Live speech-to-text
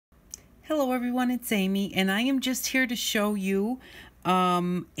Hello everyone, it's Amy, and I am just here to show you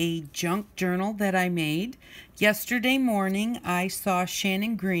a junk journal that I made. Yesterday morning I saw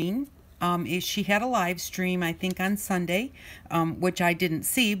Shannon Green. She had a live stream, I think on Sunday, which I didn't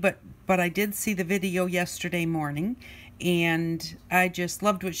see, but I did see the video yesterday morning, and I just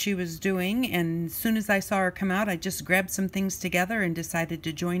loved what she was doing, and as soon as I saw her come out, I just grabbed some things together and decided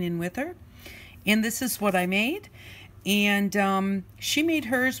to join in with her. And this is what I made. And she made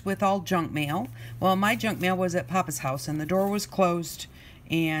hers with all junk mail. Well, my junk mail was at Papa's house and the door was closed,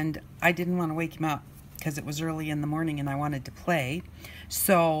 and I didn't want to wake him up because it was early in the morning and I wanted to play.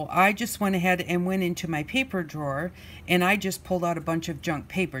 So I just went ahead and went into my paper drawer, and I just pulled out a bunch of junk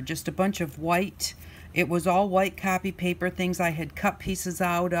paper, just a bunch of white. It was all white copy paper, things I had cut pieces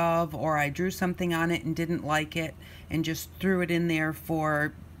out of, or I drew something on it and didn't like it and just threw it in there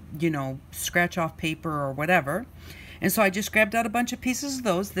for, scratch off paper or whatever. And so I just grabbed out a bunch of pieces of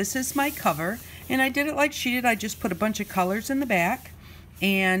those. This is my cover, and I did it like she did. I just put a bunch of colors in the back,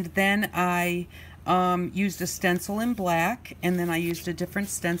 and then I used a stencil in black, and then I used a different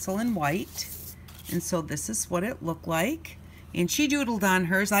stencil in white. And so this is what it looked like. And she doodled on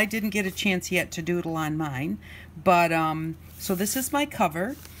hers. I didn't get a chance yet to doodle on mine, but so this is my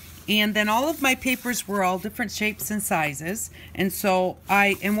cover. And then all of my papers were all different shapes and sizes. And so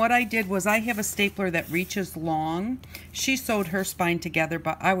what I did was I have a stapler that reaches long. She sewed her spine together,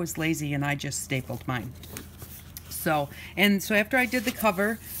 but I was lazy and I just stapled mine. So after I did the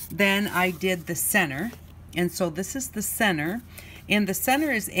cover, then I did the center. And so this is the center. And the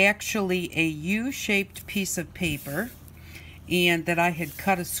center is actually a U-shaped piece of paper, and that I had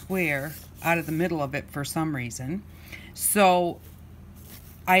cut a square out of the middle of it for some reason. So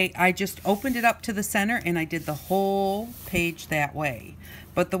I just opened it up to the center and I did the whole page that way.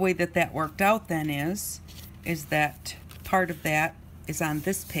 But the way that worked out then is that part of that is on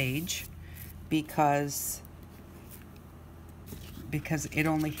this page because it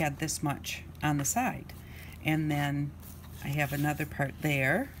only had this much on the side. And then I have another part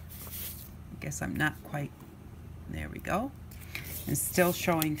there. I guess I'm not quite, there we go. And still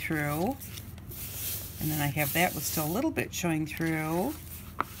showing through. And then I have that with still a little bit showing through.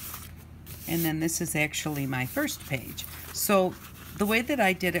 And then this is actually my first page. So the way that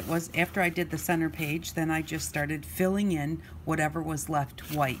I did it was after I did the center page, then I just started filling in whatever was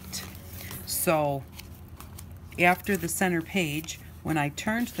left white. So after the center page, when I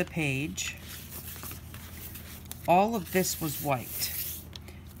turned the page, all of this was white,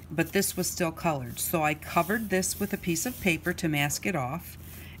 but this was still colored. So I covered this with a piece of paper to mask it off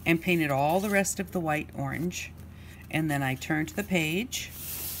and painted all the rest of the white orange. And then I turned the page,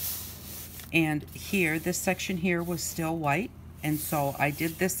 and here, this section here was still white, and so I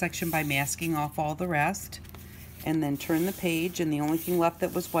did this section by masking off all the rest, and then turned the page, and the only thing left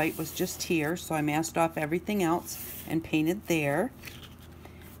that was white was just here, so I masked off everything else and painted there.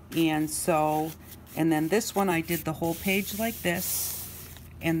 And then this one I did the whole page like this,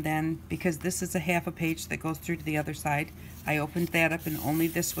 and then because this is a half a page that goes through to the other side, I opened that up and only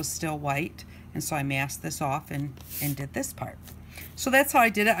this was still white, and so I masked this off and did this part. So that's how I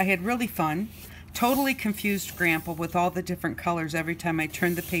did it. I had really fun. Totally confused Grandpa with all the different colors. Every time I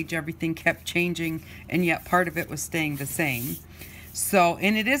turned the page, everything kept changing, and yet part of it was staying the same. So,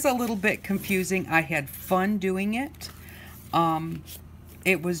 and it is a little bit confusing. I had fun doing it.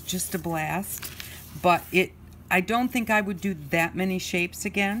 It was just a blast, but I don't think I would do that many shapes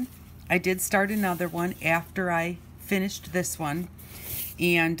again. I did start another one after I finished this one,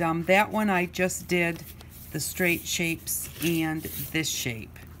 and that one I just did the straight shapes and this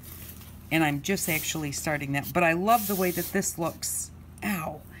shape, and I'm just actually starting that. But I love the way that this looks.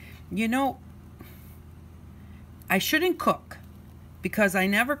 Ow. I shouldn't cook because I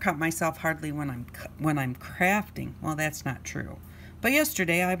never cut myself hardly when I'm crafting. Well, that's not true. But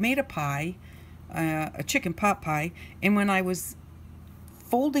yesterday I made a pie, a chicken pot pie, and when I was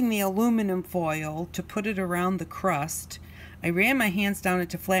folding the aluminum foil to put it around the crust, I ran my hands down it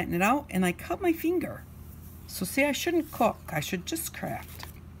to flatten it out, and I cut my finger. So see, I shouldn't cook. I should just craft.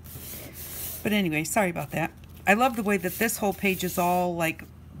 But anyway, sorry about that. I love the way that this whole page is all like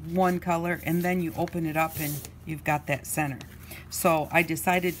one color, and then you open it up and you've got that center. So I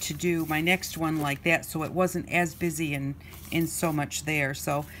decided to do my next one like that so it wasn't as busy and so much there.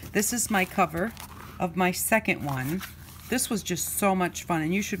 So this is my cover of my second one. This was just so much fun,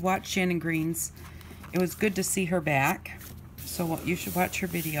 and you should watch Shannon Green's. It was good to see her back. So you should watch her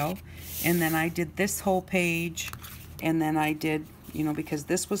video. And then I did this whole page, and then I did, because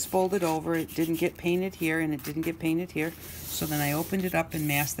this was folded over, it didn't get painted here and it didn't get painted here. So then I opened it up and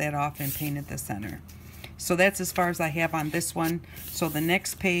masked that off and painted the center. So that's as far as I have on this one. So the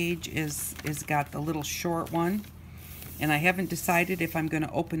next page is got the little short one. And I haven't decided if I'm going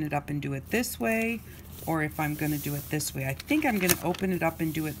to open it up and do it this way or if I'm going to do it this way. I think I'm going to open it up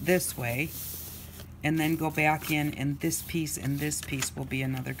and do it this way and then go back in, and this piece will be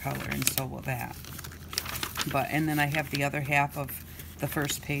another color, and so will that. And then I have the other half of the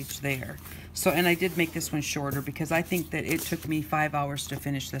first page there. So, and I did make this one shorter because I think that it took me 5 hours to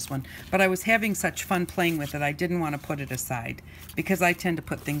finish this one. But I was having such fun playing with it, I didn't want to put it aside, because I tend to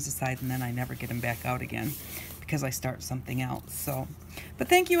put things aside and then I never get them back out again because I start something else. So, but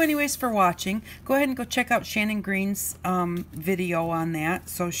thank you anyways for watching. Go ahead and go check out Shannon Green's video on that.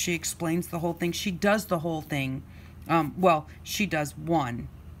 So she explains the whole thing. She does the whole thing. Well, she does one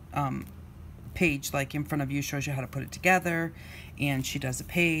page like in front of you, shows you how to put it together, and she does a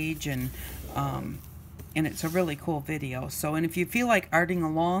page, and it's a really cool video. So, and if you feel like arting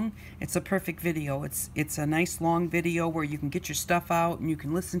along, it's a perfect video. It's a nice long video where you can get your stuff out and you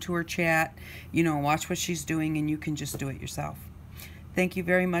can listen to her chat, you know, watch what she's doing, and you can just do it yourself. Thank you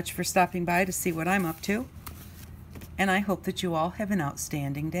very much for stopping by to see what I'm up to, and I hope that you all have an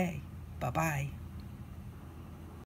outstanding day. Bye-bye.